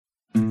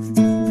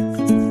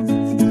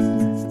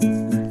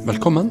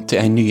Velkommen til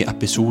en ny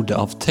episode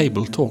av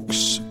Table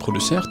Talks,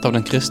 produsert av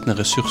den kristne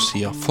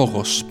ressurssida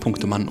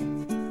foross.no.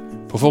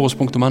 På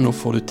foross.no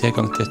får du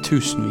tilgang til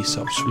tusenvis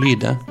av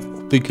solide,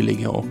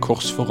 oppbyggelige og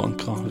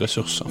korsforankra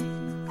ressurser.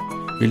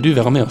 Vil du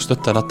være med og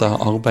støtte dette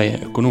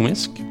arbeidet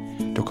økonomisk?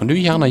 Da kan du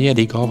gjerne gi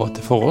de gaver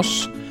til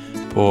Foross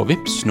på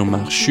Vips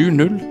nummer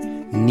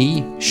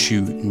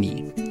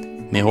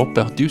 70979. Vi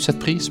håper at du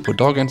setter pris på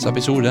dagens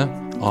episode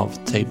av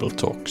Table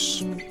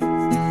Talks.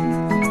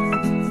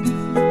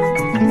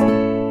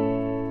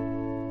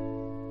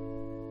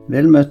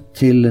 Vel møtt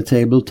til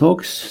Table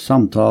Talks,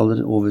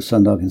 samtaler over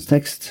søndagens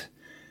tekst.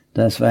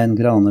 Det Svein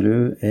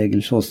Granerud, Egil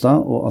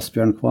Sjåstad og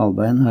Asbjørn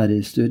Kvalbein her i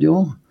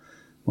studio.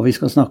 Og vi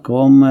skal snakke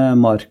om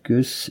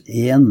Markus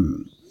 1,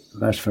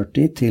 vers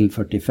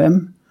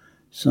 40-45,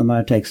 som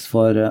tekst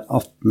for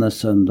 18.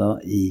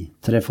 søndag i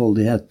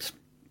trefoldighet.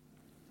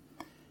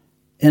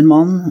 En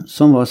mann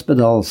som var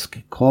spedalsk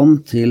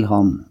kom til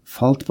ham,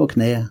 falt på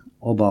kne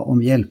og ba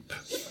om hjelp.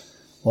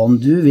 Om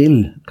du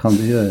vil, kan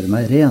du gjøre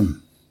meg ren.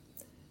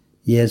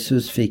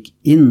 Jesus fikk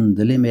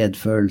inderlig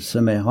medfølelse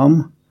med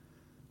ham,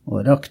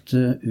 og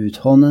rakte ut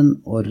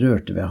hånden og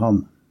rørte ved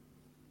ham.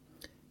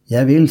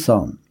 Jeg vil, sa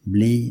han,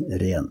 bli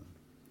ren.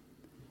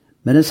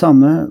 Med det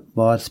samme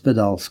var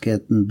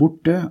spedalskheten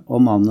borte,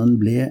 og mannen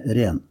ble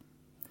ren.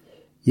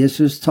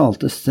 Jesus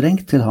talte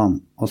strengt til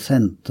ham, og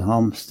sendte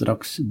ham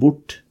straks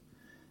bort.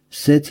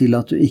 Se til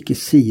at du ikke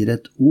sier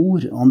et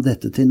ord om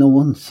dette til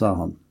noen, sa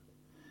han.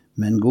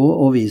 Men gå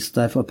og vis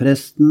deg for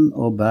presten,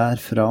 og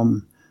bær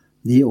fram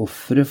de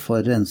ofre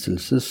for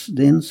renselses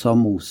din som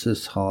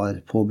Moses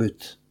har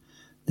påbudt.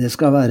 Det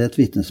skal være et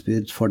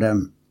vitnesbyrd for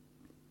dem.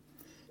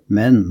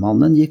 Men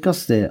mannen gikk av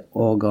sted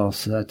og ga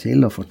seg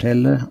til å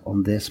fortelle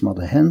om det som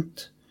hadde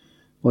hendt,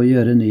 og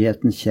gjøre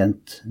nyheten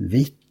kjent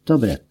vidt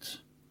og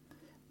bredt.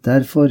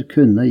 Derfor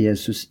kunne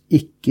Jesus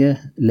ikke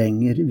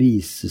lenger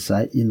vise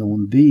seg i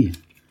noen by.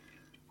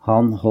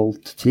 Han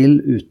holdt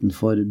til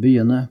utenfor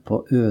byene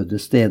på øde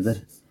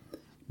steder,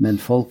 men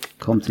folk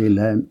kom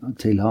til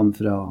ham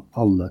fra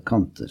alle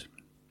kanter.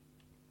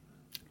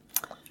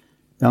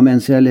 Ja,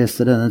 mens jeg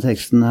leste denne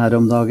teksten her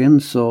om dagen,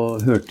 så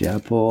hørte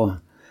jeg på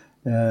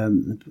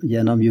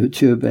gjennom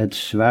YouTube et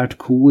svært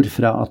kor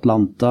fra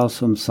Atlanta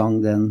som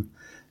sang den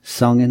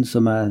sangen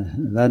som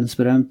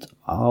verdensberømt.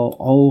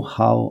 Oh,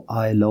 how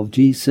I love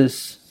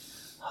Jesus,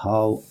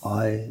 how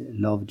I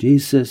love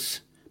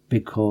Jesus,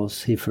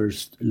 because he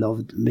first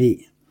loved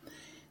me.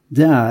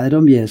 Det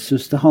om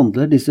Jesus det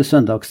handler, disse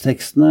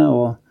søndagstekstene,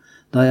 og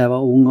da jeg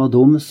var ung og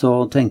dum,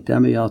 så tenkte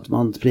jeg mye at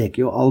man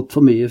preker jo alt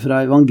for mye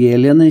fra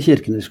evangeliene i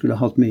kirken, de skulle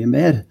hatt mye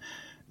mer.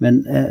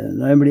 Men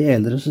når jeg blir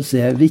eldre, så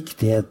ser jeg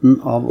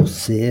viktigheten av å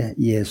se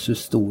Jesus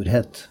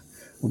storhet.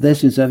 Og det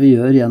synes jeg vi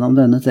gjør gjennom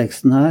denne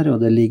teksten her, og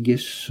det ligger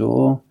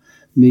så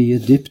mye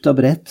dypt og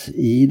bredt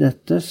i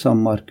dette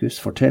som Markus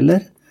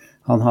forteller.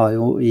 Han har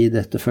jo i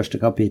dette første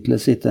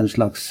kapitlet sitt en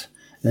slags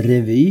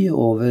revy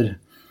over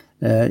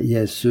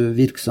Jesu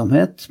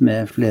virksomhet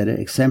med flere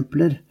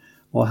eksempler,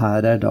 og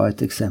her da et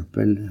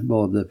eksempel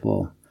både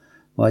på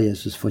hva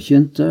Jesus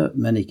forkynte,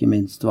 men ikke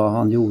minst hva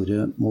han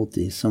gjorde mot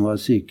de som var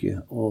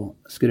syke og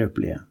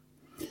skrøpelige.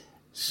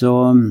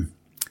 Så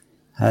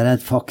her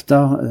et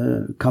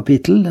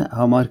faktakapittel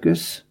av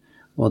Markus,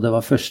 og det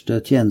var første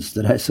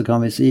tjenestereise,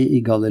 kan vi si, i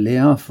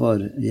Galilea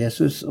for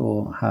Jesus,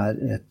 og her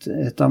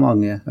et av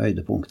mange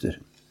høydepunkter.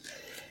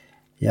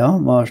 Ja,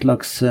 hva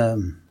slags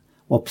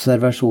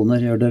observasjoner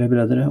gjør dere,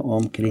 brødre,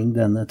 omkring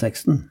denne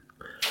teksten?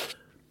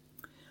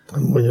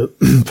 Man må jo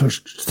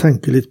først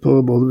tenke litt på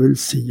hva det vil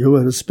si å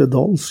være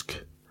spedalsk.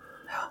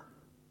 Ja.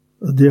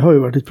 Det har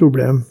jo vært et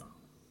problem,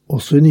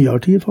 også i nyere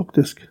tid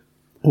faktisk,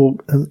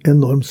 og en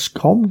enorm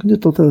skam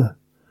knyttet til det.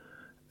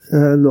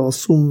 Jeg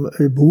las om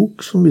en bok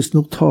som visst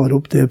nok tar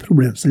opp det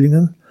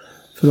problemstillingen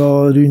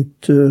fra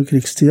rundt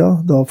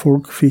krigstida, da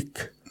folk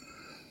fikk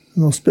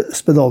noe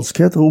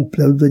spedalskhet og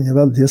opplevde denne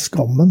veldige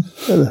skammen.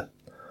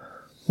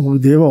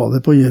 Og det var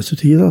det på Jesu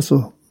tid,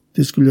 altså.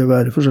 De skulle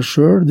være for seg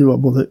selv, de var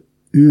både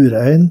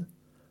urein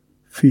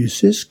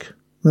fysisk,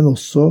 men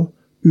også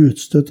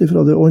utstøtt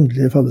fra det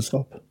åndelige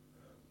fellesskap.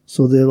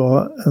 Så det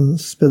var en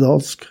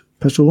spedalsk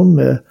person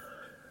med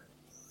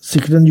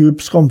sikkert en djup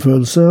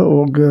skamfølelse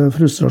og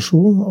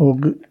frustrasjon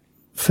og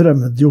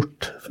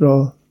fremmedgjort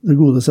fra det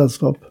gode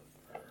selskap.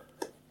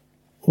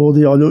 Og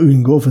det gjaldt å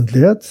unngå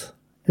offentlighet,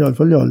 i alle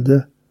fall gjaldt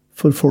det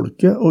for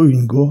folket å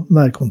unngå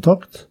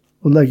nærkontakt,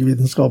 og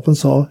legevitenskapen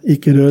sa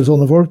ikke rør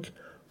sånne folk,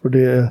 for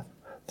de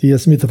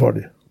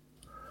smittefarlige.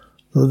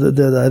 Det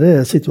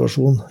der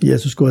situasjonen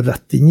Jesus går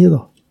rett inn i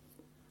da.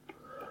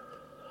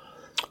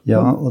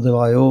 Ja, og det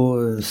var jo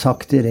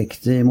sagt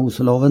direkte i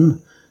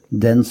Moseloven,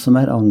 den som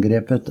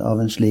angrepet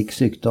av en slik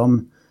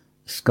sykdom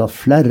skal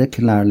flerre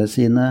klærne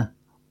sine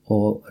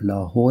og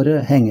la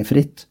håret henge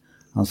fritt.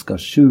 Han skal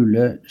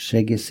skjule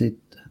skjegget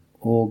sitt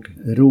og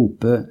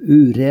rope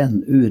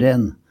uren,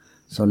 uren.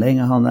 Så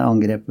lenge han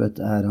angrepet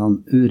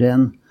han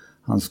uren.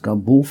 Han skal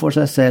bo for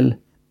seg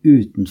selv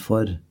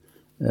utenfor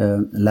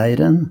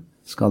leiren,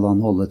 skal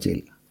han holde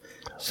til.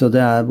 Så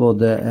det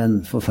både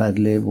en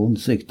forferdelig vond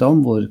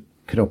sykdom, hvor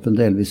kroppen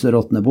delvis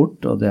råtner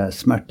bort, og det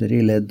smerter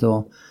i ledd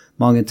og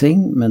mange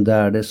ting, men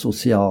det det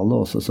sosiale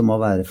også som må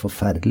være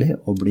forferdelig,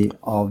 å bli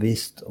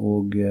avvist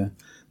og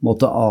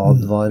måtte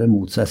advare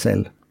mot seg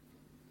selv.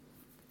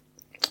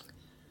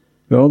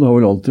 Ja, det har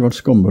vel alltid vært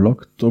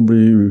skambelagt å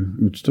bli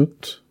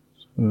utstøtt,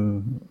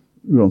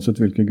 uansett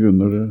hvilke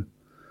grunner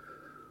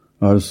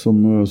det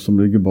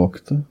som ligger bak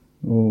det.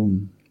 Og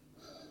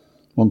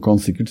man kan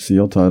sikkert si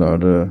at her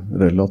det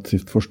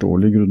relativt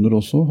forståelige grunner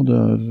også.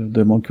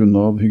 Det man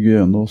kunne av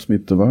hygiene og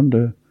smittevern,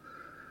 det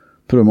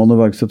prøver man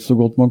å verksette så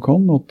godt man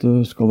kan, at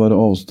det skal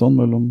være avstand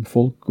mellom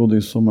folk og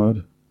de som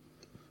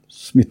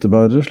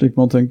smittebærere, slik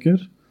man tenker.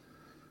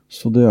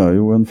 Så det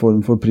jo en form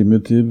for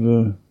primitiv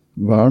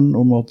vern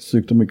om at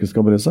sykdom ikke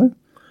skal bre seg.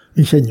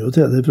 Vi kjenner jo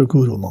til det fra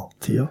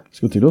koronatida.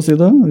 Skal til å si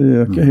det. Vi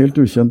ikke helt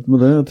ukjent med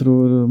det. Jeg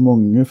tror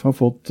mange har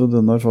fått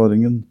denne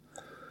erfaringen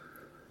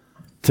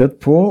tett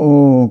på,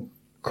 og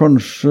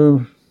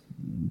kanskje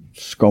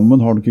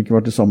skammen har nok ikke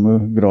vært i samme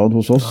grad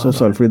hos oss, og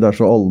særlig fordi det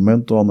så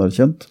allment og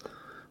anerkjent.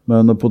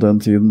 Men på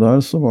den tiden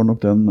der så var nok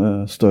den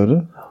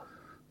større.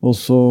 Og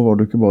så var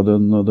det ikke bare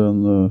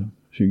den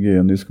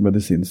hygieniske,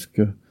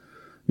 medisinske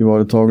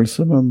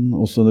ivaretagelse, men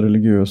også den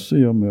religiøse,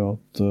 i og med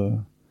at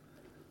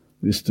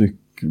hvis det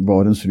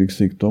var en syk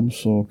sykdom,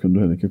 så kunne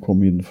du heller ikke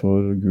komme inn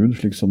for Gud,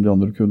 slik som de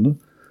andre kunne.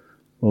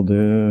 Og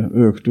det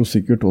økte jo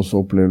sikkert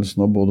også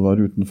opplevelsen av både å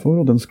være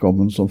utenfor, og den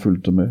skammen som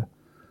fulgte med.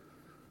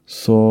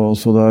 Så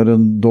det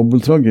en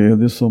dobbelt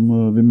tragedie som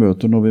vi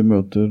møter når vi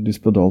møter de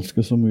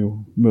spedalske, som vi jo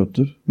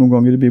møter noen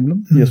ganger i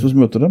Bibelen. Jesus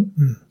møter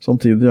dem.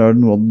 Samtidig det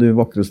noe av de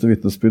vakreste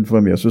vitnesbyrd for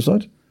hvem Jesus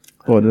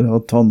Bare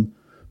at han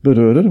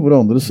berører, hvor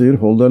andre sier,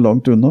 hold deg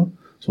langt unna,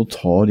 så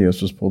tar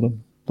Jesus på dem.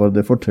 Bare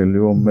det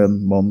forteller jo om en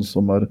mann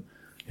som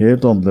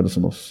helt annerledes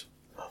enn oss.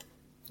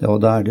 Ja,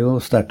 og da det jo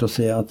sterkt å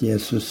se at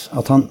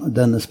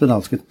denne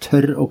spedalske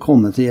tør å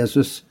komme til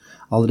Jesus.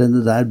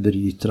 Allerede der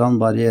bryter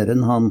han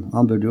barrieren. Han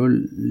burde jo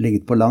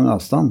ligget på lang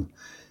avstand,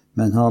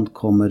 men han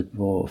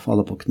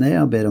faller på kne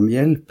og ber om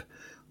hjelp,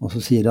 og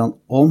så sier han,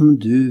 om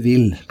du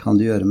vil, kan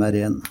du gjøre meg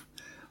ren.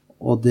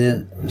 Og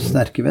det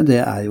sterke ved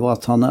det jo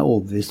at han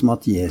overbevist om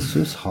at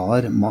Jesus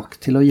har makt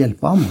til å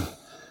hjelpe ham.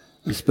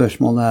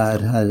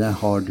 Spørsmålet Herre,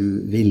 har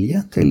du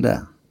vilje til det?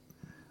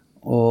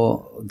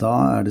 Og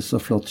da det så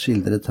flott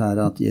skildret her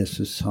at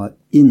Jesus har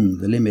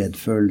inderlig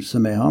medfølelse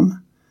med ham,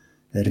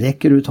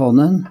 rekker ut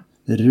hånden,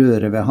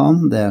 rører ved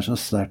ham. Det så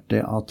sterkt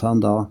det at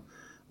han da,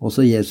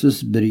 også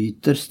Jesus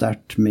bryter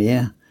sterkt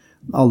med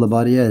alle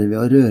barrierer ved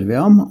å røre ved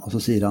ham, og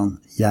så sier han,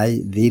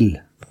 jeg vil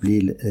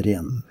bli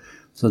ren.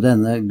 Så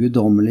denne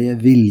guddommelige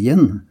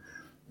viljen,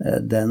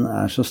 den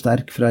så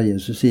sterk fra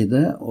Jesus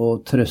side,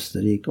 og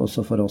trøsterik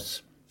også for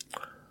oss.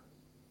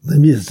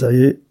 Den viser seg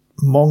i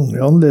mange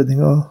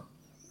anledninger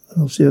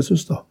hos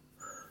Jesus da.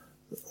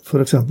 For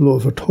eksempel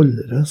overfor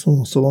tollere,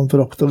 som også var en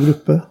foraktet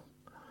gruppe.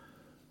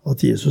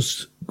 At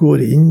Jesus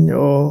går inn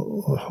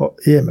og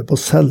med på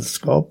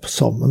selskap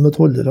sammen med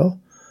tollere.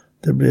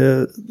 Det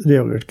ble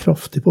reagert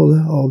kraftig på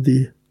det av de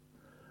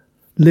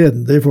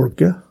ledende i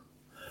folket.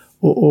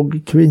 Og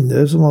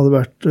kvinner som hadde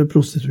vært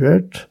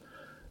prostituert,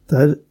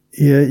 der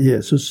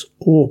Jesus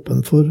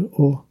åpen for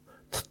å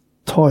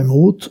ta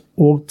imot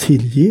og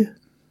tilgi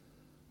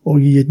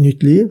og gi et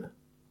nytt liv.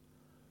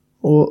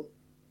 Og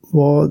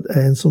var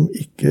en som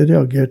ikke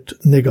reagerte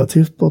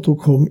negativt på at hun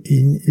kom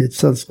inn i et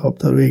selskap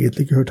der hun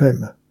egentlig ikke hørte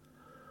hjemme.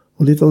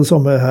 Og litt av det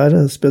samme her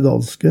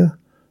spedalske,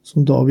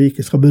 som da vi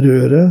ikke skal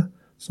berøre,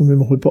 som vi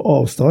må holde på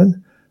avstand.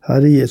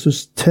 Her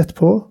Jesus tett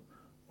på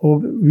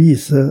og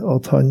viser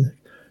at han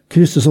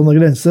krysser sånne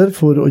grenser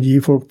for å gi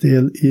folk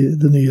del i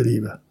det nye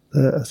livet.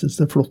 Jeg synes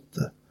det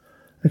flotte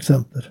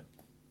eksempler.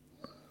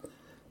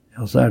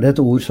 Ja, så det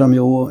et ord som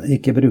jo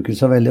ikke brukes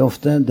så veldig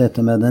ofte,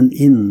 dette med den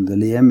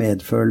inderlige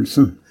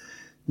medfølelsen,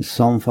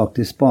 som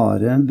faktisk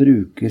bare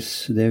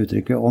brukes det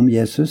uttrykket om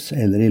Jesus,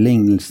 eller i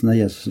lignelsene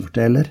Jesus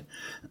forteller.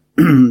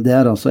 Det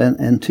altså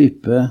en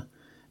type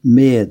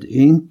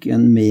medynk,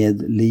 en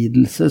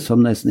medlidelse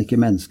som nesten ikke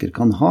mennesker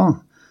kan ha.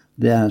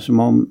 Det som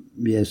om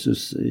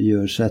Jesus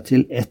gjør seg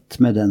til ett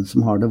med den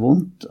som har det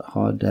vondt.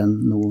 Har den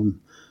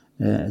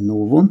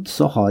noe vondt,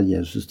 så har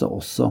Jesus det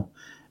også.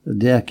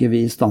 Det ikke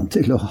vi i stand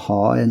til å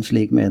ha en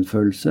slik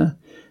medfølelse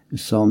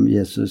som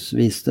Jesus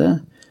viste.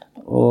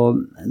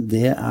 Og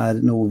det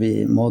noe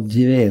vi må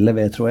dvele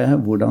ved, tror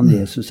jeg, hvordan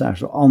Jesus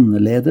så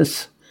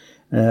annerledes.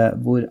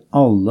 Hvor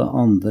alle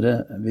andre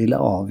ville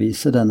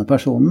avvise denne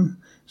personen,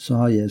 så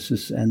har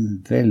Jesus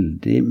en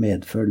veldig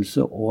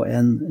medfølelse og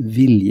en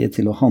vilje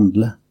til å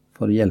handle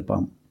for å hjelpe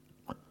ham.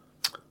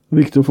 Det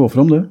viktig å få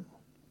fram det,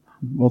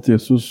 at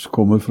Jesus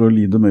kommer for å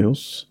lide med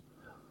oss,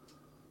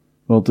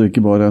 og at det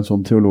ikke bare en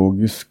sånn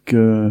teologisk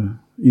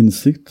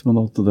innsikt,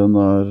 men at den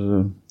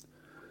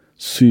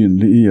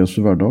synlig i Jesu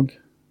hverdag.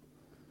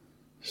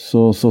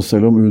 Så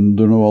selv om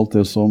underne og alt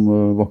det som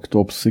vakte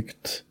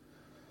oppsikt,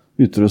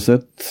 ytre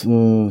sett,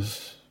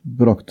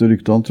 brakte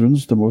ryktet han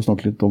trunns, det må vi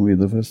snakke litt om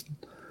videre forresten,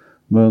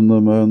 men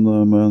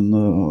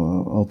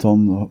at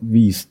han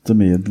viste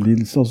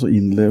medlidelse, altså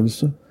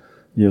innlevelse.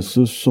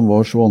 Jesus som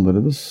var så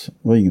annerledes,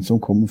 var ingen som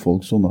kom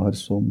folk så nær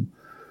som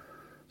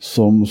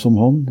som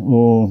han,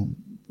 og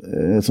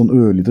et sånn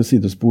ørlite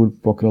sidespor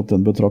på akkurat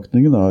den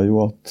betraktningen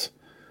jo at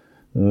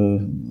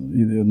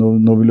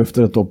når vi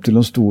løfter dette opp til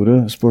den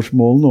store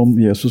spørsmålen om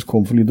Jesus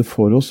kom for å lide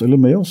for oss eller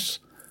med oss,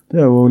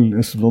 det jo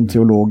en sånn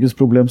teologisk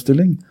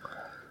problemstilling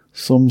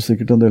som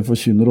sikkert en del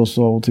forkynner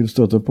også av og til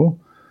støter på,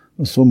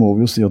 så må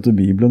vi jo si at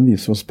Bibelen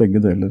viser oss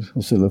begge deler,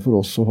 og selv for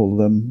oss å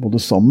holde dem både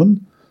sammen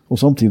og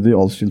samtidig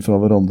atskilt fra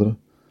hverandre.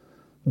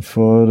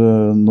 For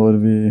når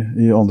vi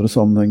i andre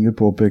sammenhenger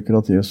påpeker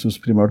at Jesus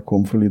primært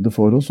kom for å lide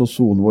for oss og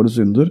sone våre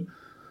synder,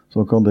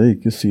 så kan det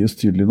ikke sies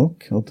tydelig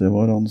nok at det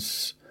var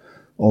hans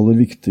aller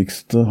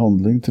viktigste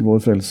handling til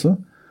vår frelse,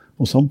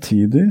 og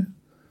samtidig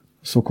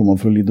så kom han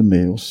for å lide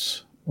med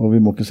oss. Og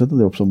vi må ikke sette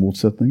det opp som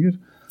motsetninger.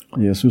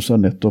 Jesus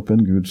nettopp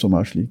en Gud som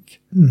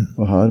slik.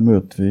 Og her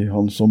møter vi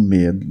han som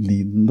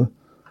medlidende.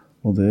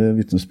 Og det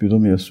vitnesbyrd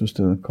om Jesus,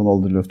 det kan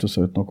aldri løftes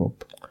høyt nok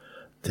opp.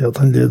 Det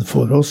at han led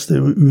for oss, det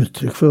jo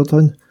uttrykk for at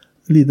han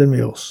lider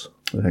med oss.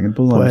 Det henger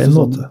på en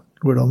måte,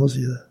 går det an å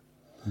si det.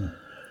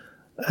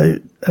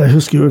 Jeg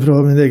husker jo fra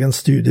min egen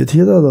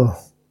studietid da,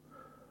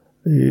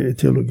 i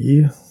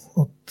teologi,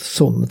 at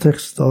sånne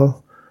tekster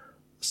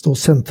stod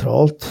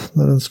sentralt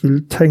når en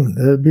skulle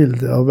tegne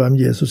bildet av hvem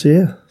Jesus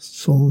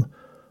som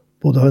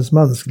både hans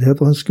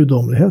menneskelighet og hans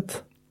guddommelighet.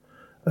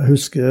 Jeg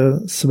husker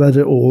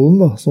Sverre Ålen,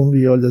 da, som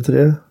vi alle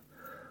tre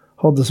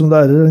hadde som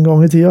lærer en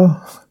gang i tida,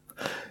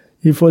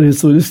 i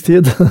forhistorisk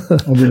tid.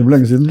 Og det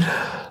lenge siden.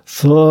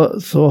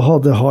 Så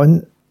hadde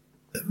han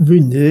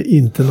vunnet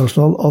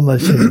internasjonal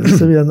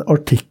anerkjennelse ved en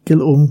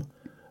artikkel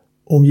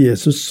om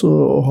Jesus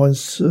og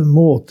hans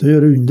måte å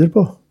gjøre under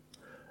på.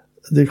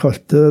 De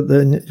kalte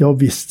den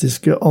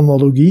javistiske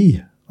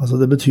analogi. Altså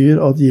det betyr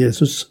at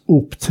Jesus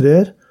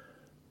opptrer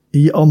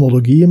i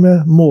analogi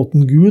med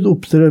måten Gud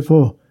opptrer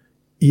på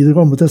i det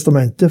gamle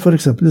testamentet, for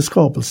eksempel i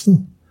skapelsen.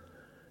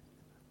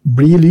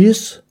 Bli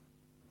lys,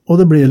 og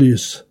det ble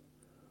lys.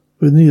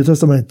 Og i det nye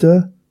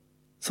testamentet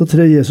så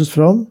trer Jesus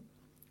fram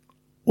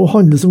og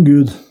handler som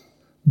Gud.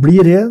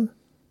 Bli ren,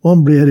 og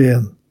han ble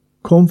ren.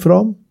 Kom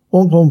fram, og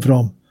han kom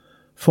fram.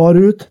 Far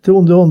ut til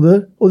onde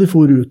ånder, og de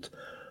for ut.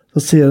 Da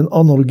ser en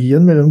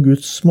analogien mellom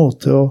Guds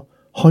måte å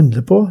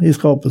handle på i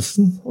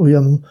skapelsen og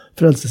gjennom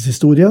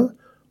frelseshistorien,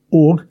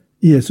 og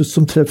Jesus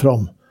som trer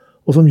fram,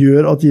 og som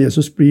gjør at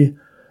Jesus blir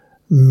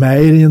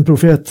mer enn en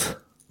profet.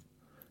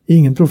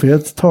 Ingen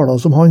profet taler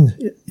som han,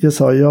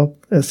 Jesaja,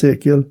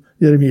 Esekiel,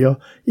 Jeremia.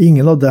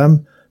 Ingen av dem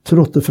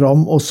trådte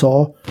fram og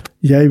sa,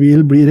 jeg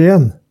vil bli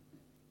ren.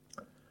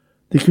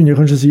 De kunne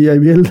kanskje si, jeg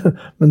vil,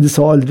 men de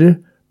sa aldri,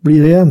 bli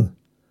ren,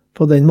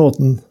 på den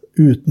måten,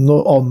 uten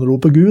å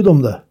anrope Gud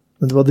om det.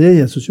 Men det var det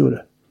Jesus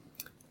gjorde.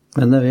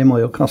 Men vi må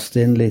jo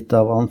kaste inn litt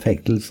av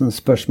anfektelsens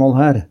spørsmål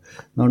her,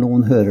 når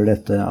noen hører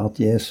dette,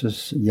 at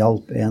Jesus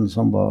hjalp en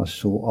som var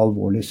så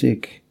alvorlig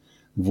syk.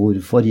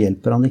 Hvorfor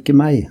hjelper han ikke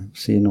meg,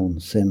 sier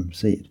noen som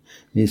sier.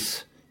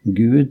 Hvis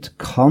Gud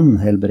kan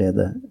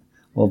helbrede,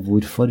 og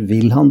hvorfor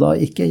vil han da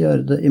ikke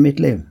gjøre det i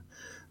mitt liv?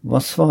 Hva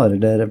svarer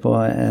dere på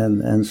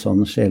en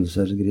sånn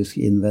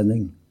sjelsørgerisk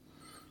innvending?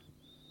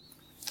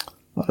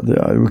 Nei, det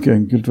jo ikke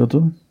enkelt, vet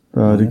du.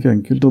 Det ikke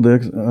enkelt, og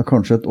det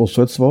kanskje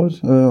også et svar,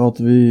 at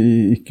vi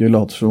ikke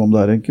later som om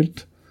det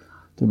enkelt.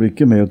 Det blir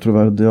ikke mer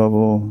troverdig av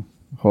å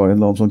ha en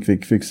eller annen sånn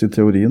quick fix i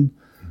teorien,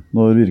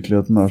 når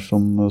virkeligheten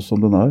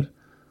som den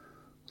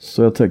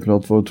Så jeg tenker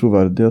at vår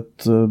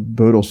troverdighet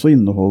bør også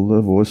inneholde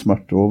vår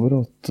smerte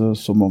over at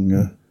så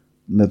mange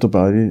nettopp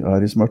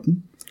i smerten.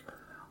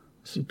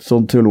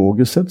 Sånn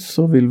teologisk sett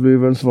så vil vi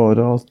vel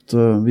svare at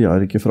vi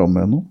ikke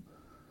fremme ennå.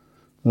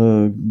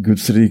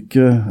 Guds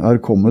rike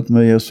kommet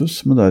med Jesus,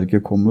 men det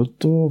ikke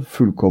kommet og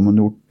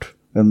fullkommengjort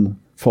en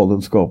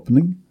fallen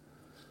skapning.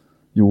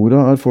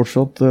 Jorda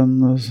fortsatt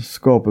en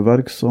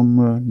skaperverk som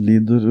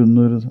lider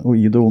under og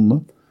i det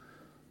onde.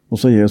 Og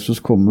så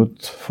Jesus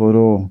kommet for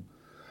å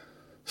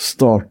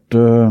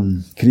starte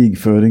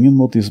krigføringen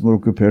mot de som har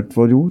okkupert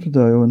vår jord.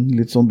 Det jo en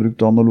litt sånn brukt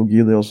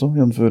analogi det også,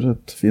 gjenfør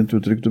et fint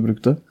uttrykk du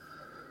brukte.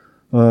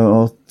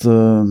 At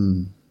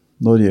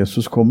når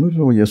Jesus kommer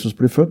og Jesus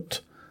blir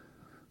født,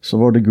 så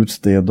var det Guds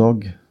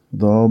D-dag.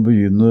 Da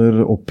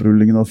begynner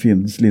opprullingen av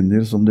fiendens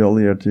linjer som de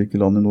allierte gikk i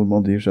land i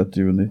Normandie 6.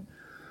 juni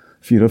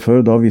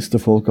 44. Da visste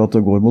folk at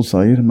det går mot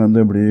seier, men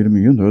det blir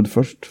mye nød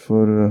først,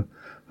 for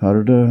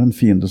her det en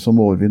fiende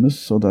som overvinnes,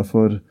 og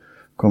derfor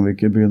kan vi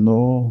ikke begynne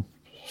å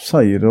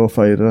seire og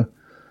feire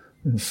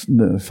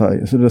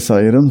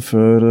seieren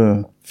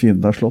før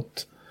fienden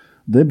slått.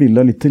 Det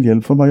bildet litt til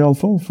hjelp for meg i alle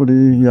fall, fordi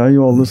jeg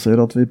og alle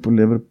ser at vi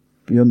lever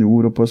i en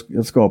jord og på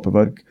et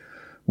skaperverk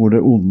hvor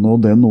det onde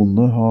og den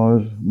onde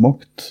har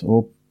makt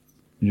og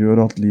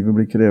gjør at livet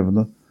blir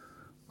krevende,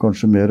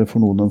 kanskje mer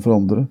for noen enn for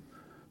andre.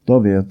 Da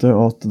vet jeg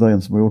at det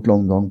en som har gjort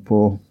landgang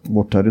på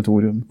vårt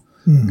territorium.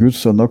 Guds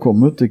sønn har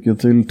kommet, ikke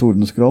til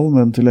tordenskrall,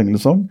 men til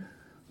englesang,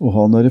 og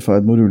han i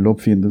ferd med å rulle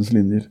opp fiendens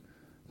linjer.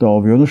 Det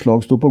avgjørende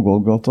slag stod på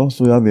Golgata,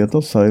 så jeg vet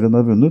at seieren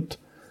vunnet,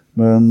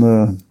 men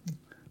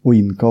å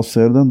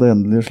innkassere det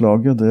endelige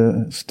slaget, det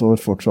står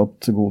fortsatt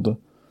til gode.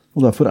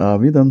 Og derfor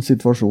vi i den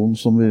situasjonen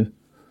som vi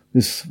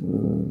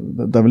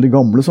det vel de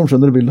gamle som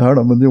skjønner bildet her,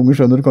 da, men de unge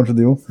skjønner kanskje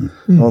de også,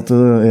 at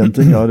en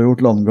ting er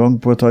gjort landgang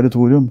på et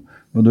territorium,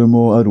 men du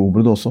må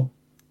erobre det også.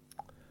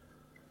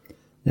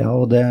 Ja,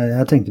 og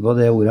jeg tenkte på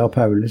det ordet av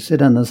Paulus i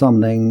denne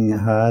sammenheng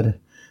her.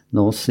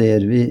 Nå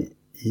ser vi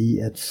i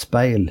et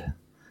speil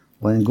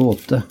og en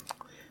gåte.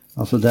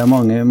 Altså det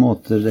mange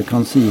måter det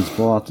kan sies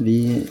på at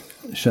vi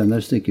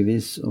skjønner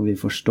stykkevis, og vi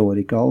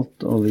forstår ikke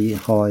alt, og vi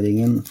har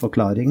ingen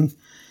forklaring.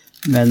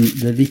 Men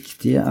det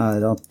viktige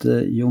er at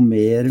jo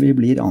mer vi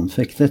blir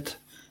anfektet,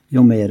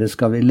 jo mer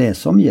skal vi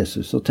lese om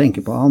Jesus og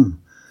tenke på han.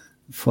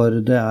 For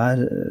det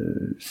er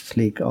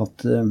slik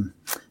at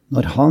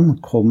når han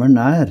kommer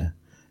nær,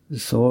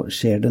 så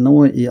skjer det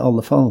noe i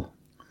alle fall.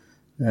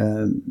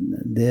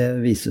 Det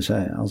viser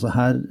seg. Altså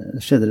her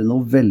skjedde det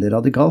noe veldig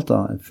radikalt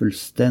da,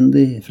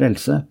 fullstendig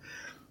frelse.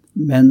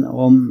 Men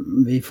om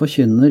vi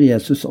forkynner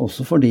Jesus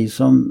også for de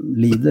som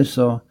lider,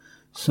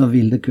 så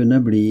vil det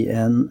kunne bli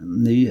en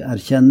ny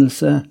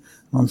erkjennelse.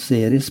 Man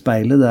ser i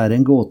speilet, det er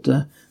en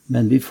gåte,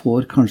 men vi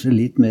får kanskje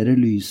litt mer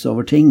lys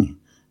over ting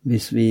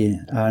hvis vi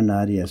er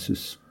nær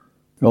Jesus.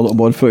 Ja,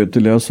 bare føye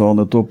til det jeg sa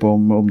nettopp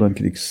om den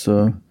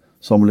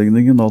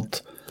krigssammenligningen,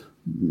 at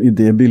i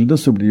det bildet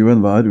så blir jo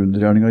enhver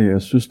undergjerning av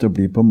Jesus, det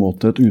blir på en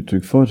måte et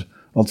uttrykk for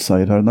at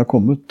seierherren er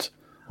kommet.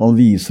 Han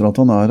viser at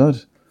han er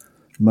her,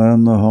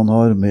 men han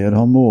har mer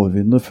han må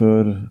overvinne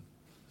før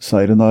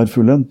seieren er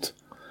fullendt.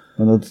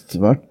 Men et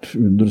hvert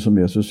under som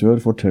Jesus gjør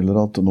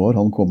forteller at nå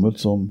har han kommet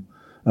som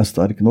er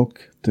sterk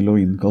nok til å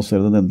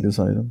innkassere den endelige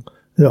seieren.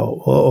 Ja,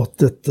 og at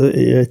dette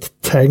er et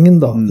tegn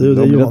da. Det er jo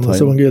det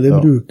Johannes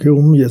evangeliet bruker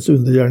om Jesu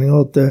undergjerning,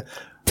 at det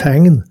er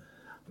tegn.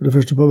 For det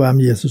første på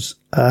hvem Jesus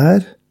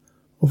er,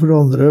 og for det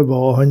andre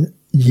hva han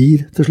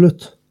gir til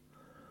slutt.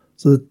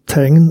 Så det er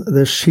tegn,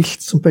 det er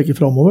skilt som peker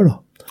fremover da.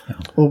 Ja.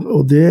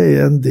 Og det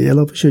er en del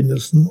av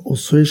forkynnelsen,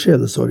 også i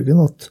sjelesorgen,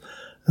 at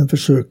en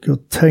forsøker å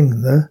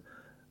tegne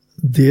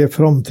det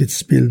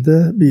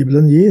framtidsbildet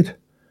Bibelen gir,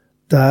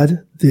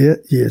 der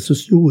det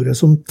Jesus gjorde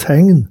som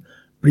tegn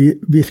blir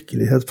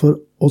virkelighet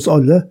for oss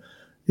alle.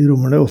 I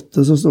Romerne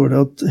 8 så står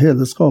det at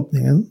hele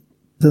skapningen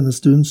denne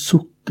stund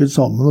sukker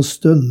sammen og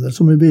stønner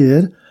som vi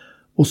ber.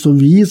 Også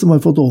vi som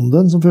har fått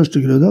ånden som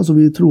førstegrøde, altså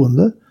vi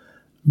troende,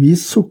 vi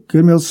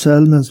sukker med oss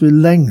selv mens vi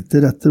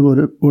lengter etter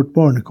vårt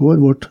barnekår,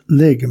 vårt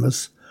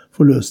legemes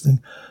forløsning.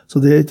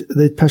 Så det er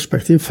et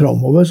perspektiv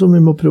fremover som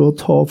vi må prøve å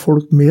ta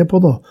folk med på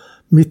da.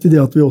 Midt i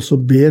det at vi også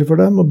ber for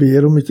dem, og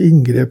ber om et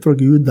inngrep fra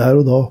Gud der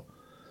og da.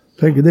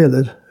 Begge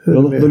deler.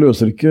 Ja, det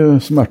løser ikke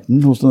smerten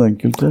hos den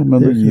enkelte,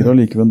 men det gir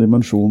allikevel en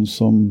dimensjon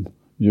som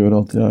gjør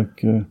at jeg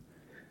ikke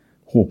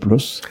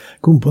håpløs.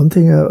 Kom på en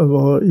ting jeg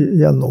var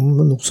gjennom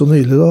nok så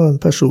nylig da,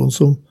 en person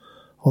som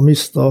har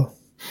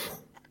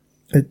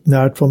mistet et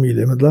nært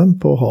familiemedlem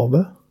på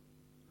havet.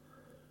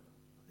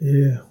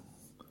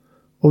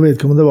 Og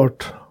vedkommende ble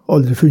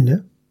aldri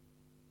funnet.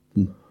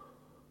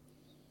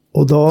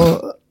 Og da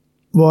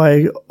var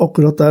jeg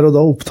akkurat der og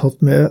da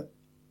opptatt med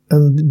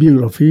en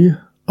biografi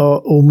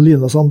om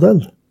Lina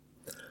Sandell.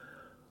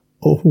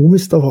 Og hun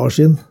mistet far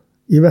sin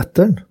i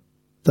Vetteren,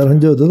 der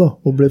han døde da,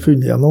 og ble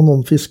funnet igjen av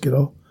noen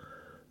fiskere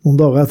noen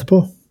dager etterpå.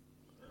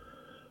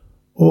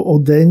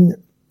 Og den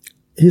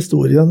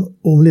historien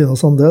om Lina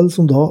Sandell,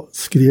 som da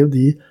skrev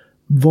de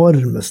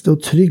varmeste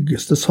og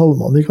tryggeste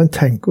salmene vi kan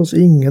tenke oss.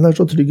 Ingen er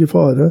så trygg i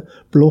fare,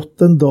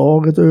 blott en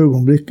dag, et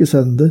øyeblikk i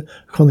sender,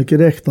 kan ikke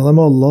rekne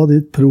dem alle,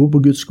 ditt pro på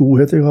Guds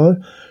godhet jeg har.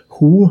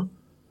 Hun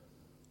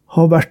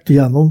har vært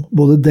igjennom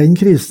både den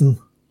krisen,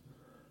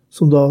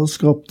 som da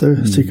skapte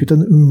sikkert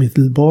en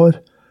umiddelbar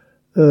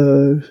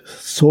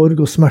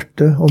sorg og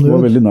smerte og nød. Hun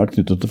var veldig nært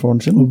knyttet til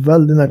faren sin. Og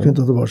veldig nært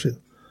knyttet til faren sin.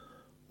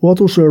 Og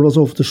at hun selv var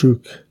så ofte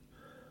syk.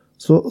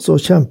 Så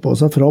kjempet hun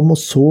seg fram og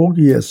så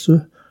Jesu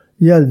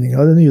gjerninger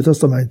i det nye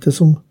testamentet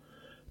som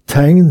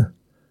tegn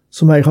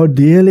som jeg har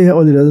del i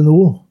allerede nå,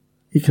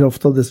 i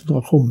kraft av det som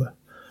skal komme.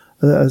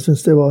 Jeg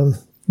synes det var en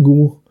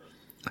god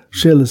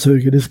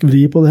sjelesørgerisk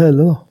vri på det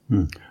hele da.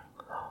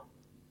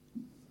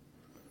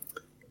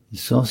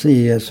 Så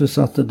sier Jesus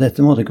at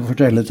dette må du ikke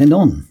fortelle til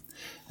noen.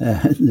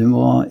 Du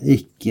må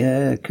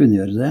ikke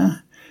kunngjøre det.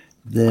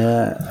 Det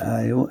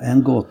er jo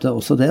en gåte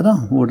også det da.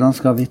 Hvordan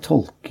skal vi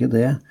tolke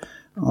det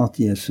at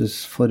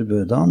Jesus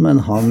forbød han, men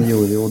han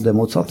gjorde jo det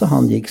motsatte.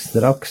 Han gikk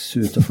straks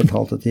ut og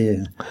fortalte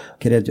til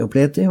Kreti og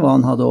Pleti hva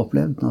han hadde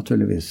opplevd,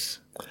 naturligvis.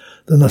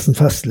 Det er nesten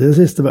festlig det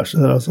siste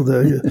verset der. Altså det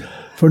er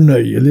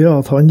fornøyelig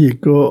at han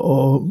gikk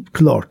og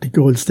klarte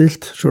ikke å holde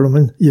stilt, selv om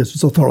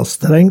Jesus har talt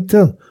strengt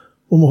til han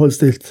om å holde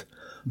stilt.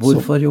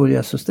 Hvorfor gjorde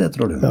Jesus det,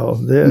 tror du? Ja,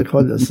 det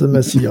kalles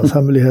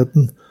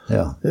Messias-hemmeligheten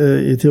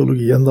i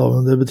teologien da,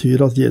 men det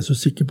betyr at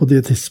Jesus ikke på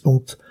det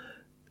tidspunkt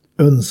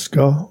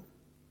ønsket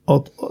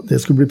at det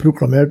skulle bli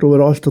proklamert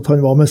overalt at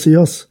han var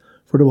Messias,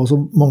 for det var så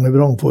mange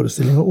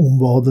vrangforestillinger om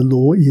hva det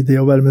lå i det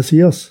å være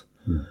Messias.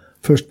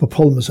 Først på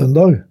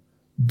Palmesøndag,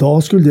 da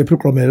skulle det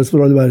proklameres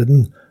for all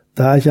verden.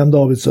 Der kommer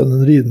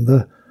Davidsønnen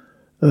ridende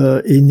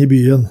inn i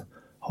byen.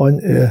 Han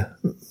er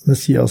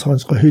Messias, han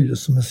skal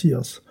hylles som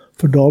Messias.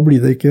 For da blir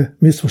det ikke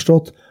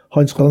misforstått.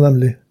 Han skal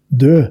nemlig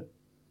dø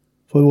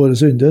for våre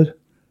synder.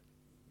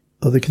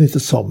 og det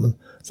knyttes sammen.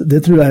 Så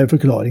det tror jeg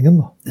forklaringen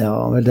da. Ja,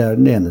 vel det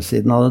den ene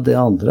siden av det. Det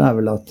andre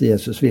vel at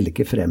Jesus ville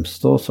ikke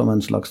fremstå som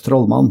en slags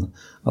trollmann.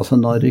 Altså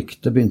når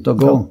ryktet begynte å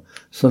gå,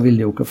 så ville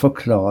de jo ikke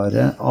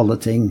forklare alle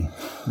ting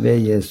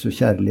ved Jesu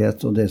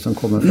kjærlighet og det som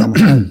kommer frem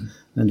her.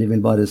 Men de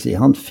vil bare si,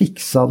 han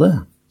fiksa det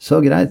så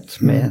greit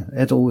med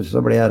et ord,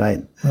 så ble jeg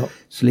rein. Ja.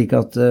 Slik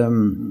at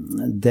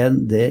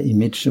det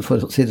imaget,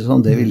 for å si det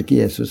sånn, det ville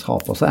ikke Jesus ha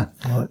på seg.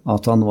 Nei.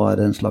 At han var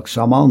en slags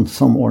sjaman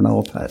som ordnet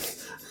opp her.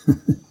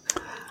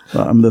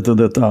 Nei, men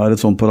dette er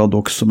et sånt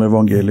paradoks som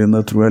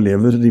evangeliene tror jeg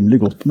lever rimelig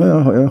godt med.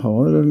 Jeg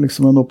har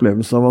liksom en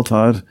opplevelse av at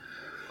her,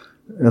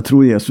 jeg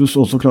tror Jesus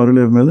også klarer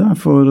å leve med det,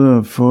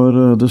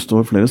 for det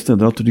står flere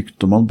steder at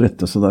ryktet man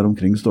bretter seg der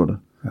omkring, står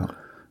det. Ja.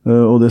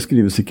 Og det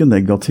skrives ikke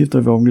negativt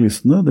av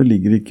evangelistene, det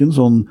ligger ikke en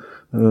sånn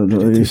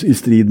i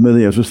strid med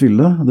det Jesus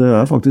ville. Det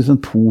er faktisk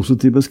en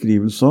positiv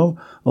beskrivelse av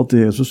at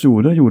det Jesus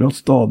gjorde at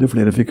stadig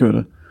flere fikk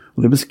høre.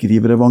 Og det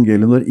beskriver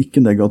evangeliet, det er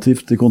ikke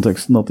negativt i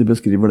konteksten at de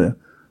beskriver det.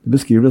 De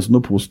beskriver det som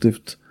noe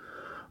positivt.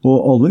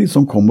 Og alle de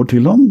som kommer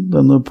til ham,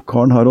 denne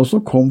karen her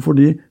også, kom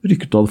fordi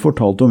ryktet hadde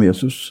fortalt om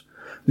Jesus.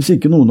 Hvis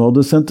ikke noen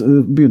hadde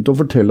begynt å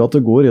fortelle at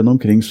det går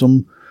gjennom kring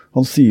som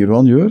han sier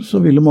og han gjør,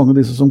 så ville mange av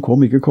disse som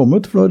kom ikke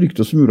kommet, for det var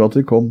ryktet som gjorde at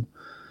de kom.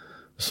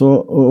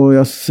 Og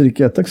jeg ser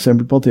ikke et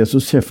eksempel på at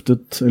Jesus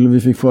kjeftet, eller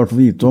vi fikk for hvert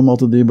fall vite om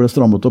at de ble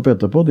strammet opp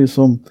etterpå, de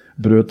som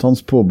brøt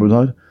hans påbud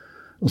her.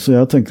 Så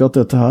jeg tenker at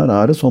dette her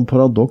er et sånn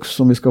paradoks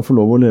som vi skal få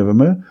lov å leve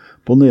med.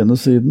 På den ene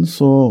siden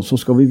så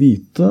skal vi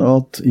vite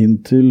at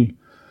inntil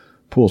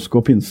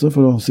påske og pinse,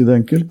 for å si det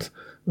enkelt,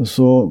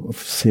 så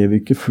ser vi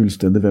ikke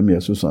fullstendig hvem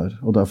Jesus er.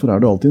 Og derfor er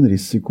det alltid en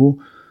risiko.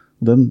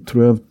 Den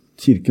tror jeg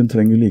kirken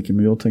trenger like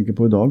mye å tenke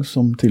på i dag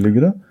som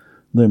tidligere.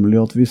 Nemlig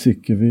at hvis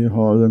ikke vi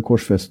har den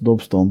korsfestede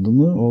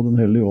oppstandene og den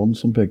hellige ånd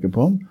som peker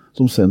på ham,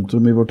 som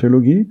sentrum i vår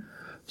teologi,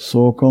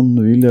 så kan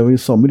vi leve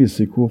i samme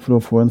risiko for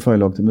å få en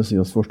feilaktig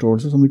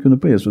messiasforståelse som vi kunne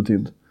på Jesu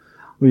tid.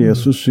 Og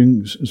Jesus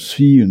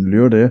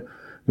synliggjør det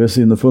ved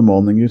sine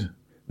formaninger.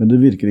 Men det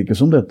virker ikke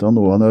som dette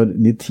nå han er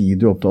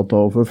nitidig opptatt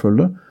av å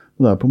forfølge.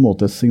 Det er på en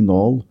måte et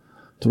signal,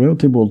 tror jeg,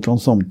 til både til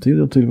hans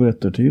samtid og til vår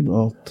ettertid,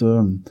 at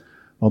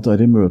det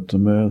er i møte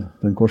med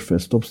den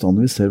korsfestede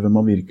oppstanden vi ser hvem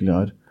han virkelig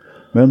er.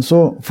 Men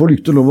så får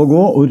rykter lov å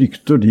gå, og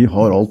rykter de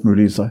har alt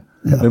mulig i seg.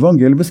 Ja.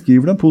 Evangeliet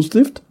beskriver dem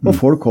positivt, og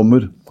folk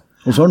kommer.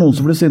 Og så er noen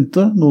som blir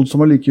sinte, noen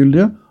som er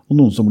likegyldige, og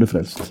noen som blir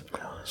frelst.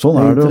 Sånn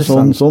er det,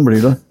 og sånn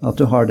blir det. At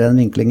du har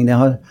den vinklingen. Jeg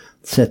har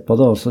sett på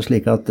det også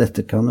slik at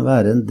dette kan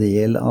være en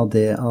del av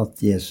det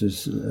at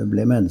Jesus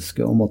ble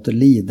menneske og måtte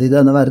lide i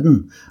denne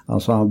verden.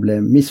 Altså han ble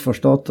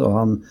misforstått, og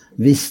han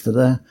visste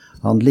det.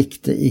 Han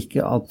likte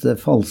ikke at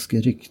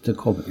falske rykter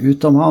kom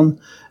ut om han.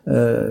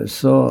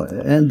 Så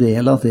en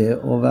del av det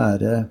å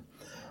være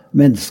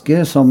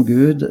menneske som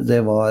Gud,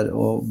 det var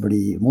å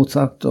bli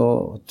motsagt.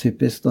 Og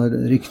typisk når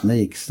ryktene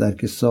gikk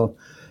sterkest,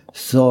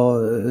 så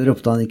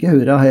ropte han ikke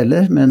hurra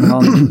heller, men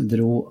han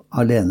dro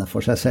alene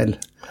for seg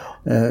selv.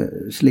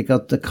 Slik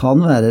at det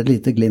kan være et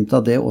lite glimt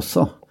av det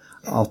også,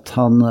 at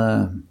han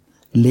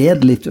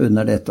led litt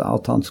under dette,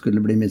 at han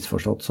skulle bli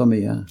misforstått så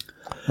mye.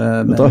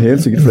 Det tar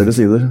helt sikkert flere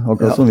sider,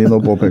 akkurat som vi nå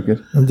påpeker.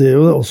 Men det er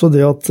jo også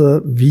det at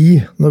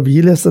når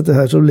vi leser dette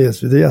her, så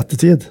leser vi det i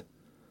ettertid.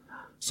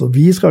 Så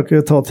vi skal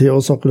ikke ta til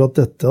oss akkurat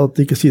dette, at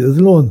ikke si det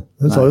til noen.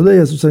 Han sa jo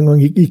det, Jesus en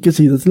gang, ikke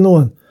si det til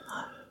noen.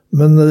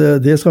 Men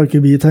det skal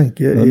ikke vi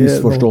tenke. Den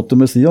misforståtte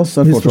Messias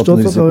er fortsatt en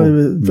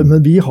risiko.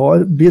 Men vi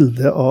har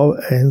bildet av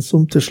en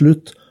som til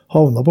slutt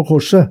havner på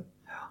korset.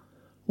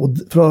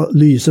 Og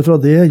lyset fra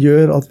det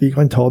gjør at vi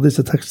kan ta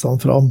disse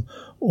tekstene fram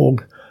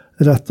og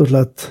rett og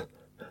slett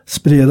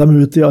spre dem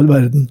ut i all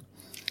verden.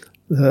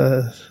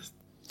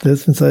 Det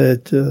synes jeg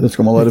ikke... Det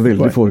skal man være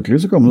veldig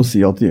folkelig, så kan man jo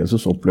si at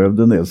Jesus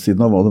opplevde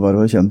nedsiden av hva det var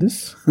å være kjendis.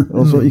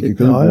 Altså ikke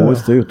kunne gå i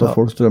sted uten at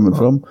folk strømmet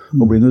fram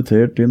og bli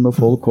invitert inn, og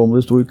folk kom,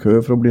 de stod i kø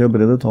for å bli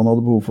helbredet. Han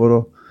hadde behov for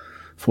å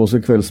få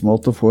seg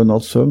kveldsmat og få en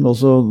natts søvn.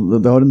 Altså,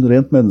 det har en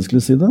rent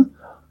menneskelig side,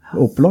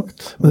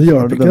 opplagt. Men det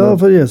hjalp ikke da,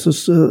 for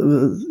Jesus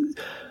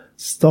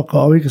stakk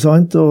av, ikke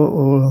sant?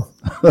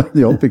 Det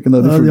hjalp ikke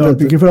når det fulgte etter. Det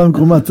hjalp ikke, for han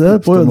kom etter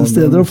på øde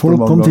steder, og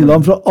folk kom til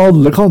ham fra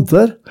alle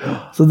kanter.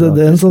 Så det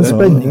er en sånn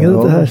spenning i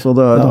dette her. Så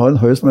det har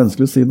en høyst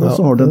menneskelig side, og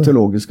så har det den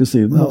teologiske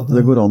siden, at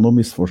det går an å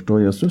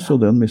misforstå Jesus,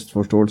 og den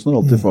misforståelsen er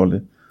alltid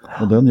farlig.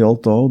 Og den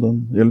gjaldt da, og den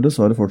gjelder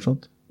dessverre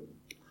fortsatt.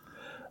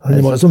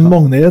 Han var som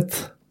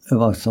magnet. Det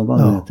var som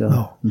magnet,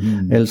 ja.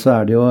 Ellers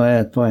er det jo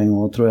et poeng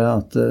også, tror jeg,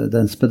 at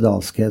den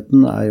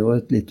spedalskheten er jo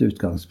et litt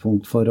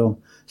utgangspunkt for å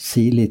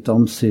si litt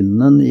om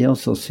synden i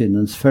oss, og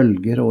syndens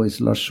følger og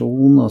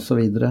isolasjon og så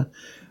videre.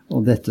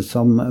 Og dette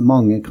som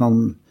mange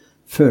kan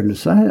føle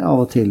seg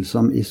av og til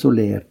som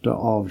isolert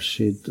og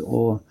avskydd,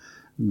 og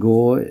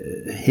gå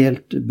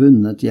helt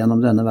bundet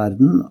gjennom denne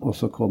verden, og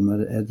så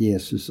kommer et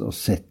Jesus og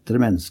setter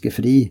mennesket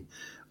fri.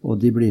 Og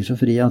de blir så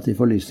fri at de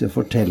får lyst til å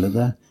fortelle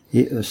det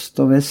i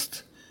øst og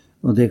vest.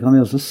 Og det kan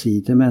vi også si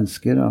til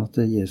mennesker, at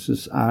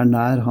Jesus er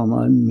nær, han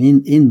har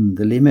min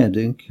inderlig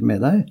medynk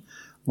med deg,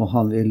 og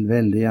han vil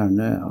veldig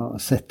gjerne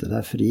sette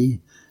deg fri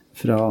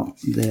fra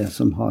det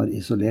som har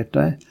isolert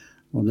deg,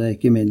 Og det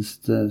ikke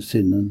minst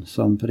synden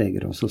som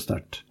preger oss så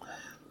sterkt.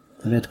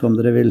 Jeg vet ikke om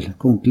dere vil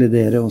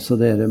konkludere også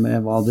dere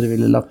med hva dere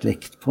ville lagt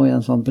vekt på i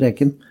en sånn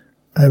preken?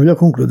 Jeg ville ha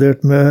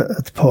konkludert med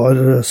et par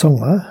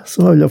sanger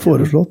som jeg ville ha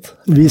foreslått.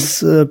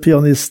 Hvis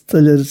pianist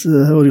eller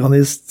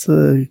organist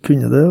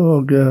kunne det,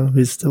 og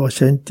hvis det var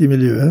kjent i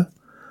miljøet.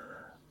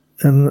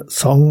 En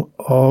sang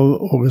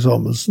av Åge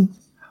Samuelsen.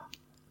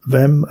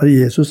 Hvem er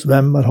Jesus?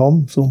 Hvem er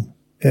han som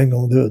en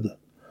gang døde?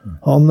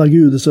 Han er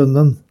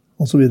Gudesønnen,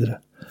 og så videre.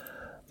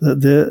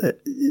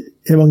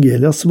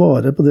 Evangeliet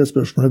svarer på det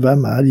spørsmålet,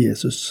 hvem er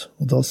Jesus?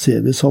 Og da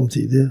ser vi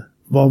samtidig,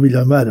 hva vil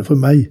han være for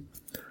meg?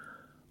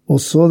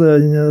 Også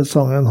den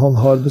sangen, han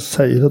har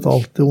beseiret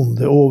alt det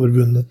onde,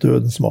 overvunnet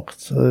dødens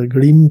makt.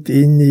 Glimt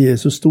inn i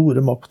Jesus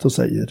store makt og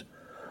seier.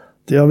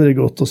 Det har vært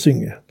godt å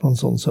synge på en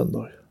sånn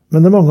søndag.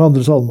 Men det er mange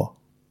andre salmer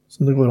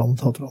som det går an å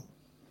ta fram.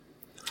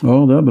 Ja,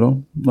 det er bra.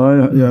 Nei,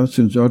 jeg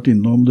synes jeg har vært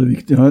innom det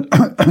viktige her.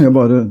 Jeg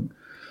bare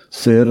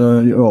ser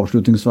i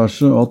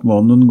avslutningsverset at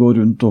mannen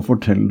går rundt og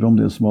forteller om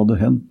det som hadde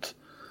hendt.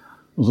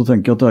 Og så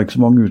tenker jeg at det er ikke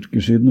så mange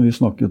uker siden vi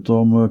snakket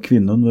om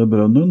kvinnen ved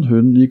brønnen.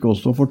 Hun gikk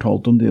også og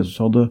fortalte om det Jesus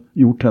hadde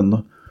gjort henne.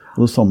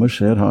 Og det samme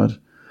skjer her.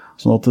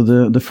 Sånn at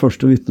det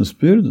første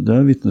vitnesbyrd, det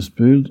er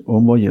vitnesbyrd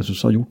om hva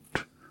Jesus har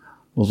gjort.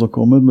 Og så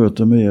kommer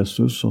møtet med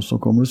Jesus, og så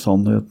kommer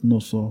sannheten,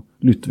 og så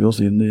lytter vi oss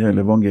inn i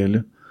hele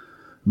evangeliet.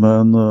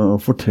 Men å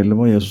fortelle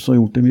hva Jesus har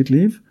gjort i mitt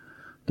liv,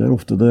 det er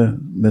ofte det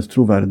mest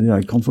troverdige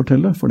jeg kan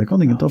fortelle, for det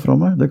kan ingen ta fra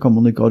meg. Det kan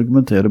man ikke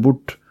argumentere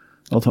bort.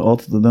 At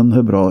den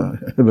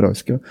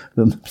hebraiske,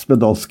 den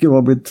spedalske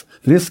var blitt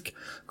frisk,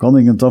 kan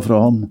ingen ta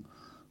fra han.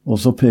 Og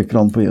så peker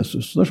han på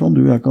Jesus. Det er sånn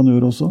du og jeg kan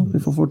gjøre også. Vi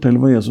får fortelle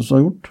hva Jesus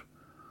har gjort.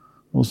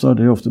 Og så er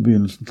det ofte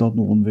begynnelsen til at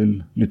noen vil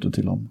lytte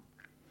til ham.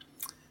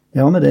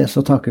 Ja, med det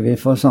så takker vi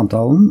for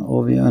samtalen,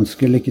 og vi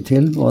ønsker lykke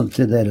til både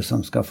til dere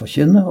som skal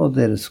forkynne, og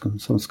dere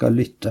som skal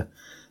lytte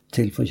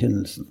til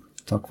forkynnelsen.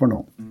 Takk for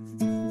nå.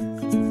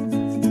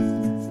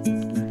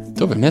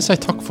 Da vil vi si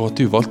takk for at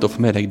du valgte å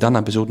få med deg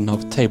denne episoden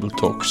av Table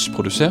Talks,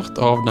 produsert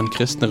av den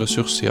kristne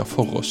ressurssida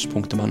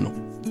foross.no.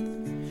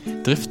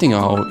 Driftinga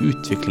og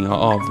utviklinga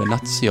av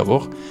nettsida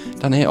vår,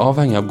 den er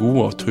avhengig av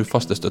gode og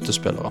trufaste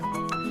støttespillere.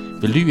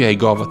 Vil du gi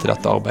en gave til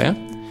dette arbeidet?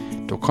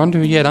 Da kan du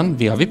gi den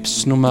via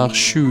Vips nummer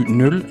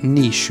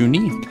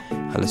 70979,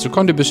 eller så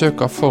kan du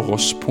besøke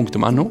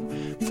foross.no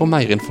for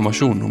mer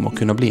informasjon om å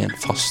kunne bli en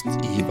fast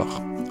giver.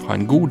 Ha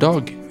en god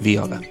dag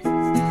videre.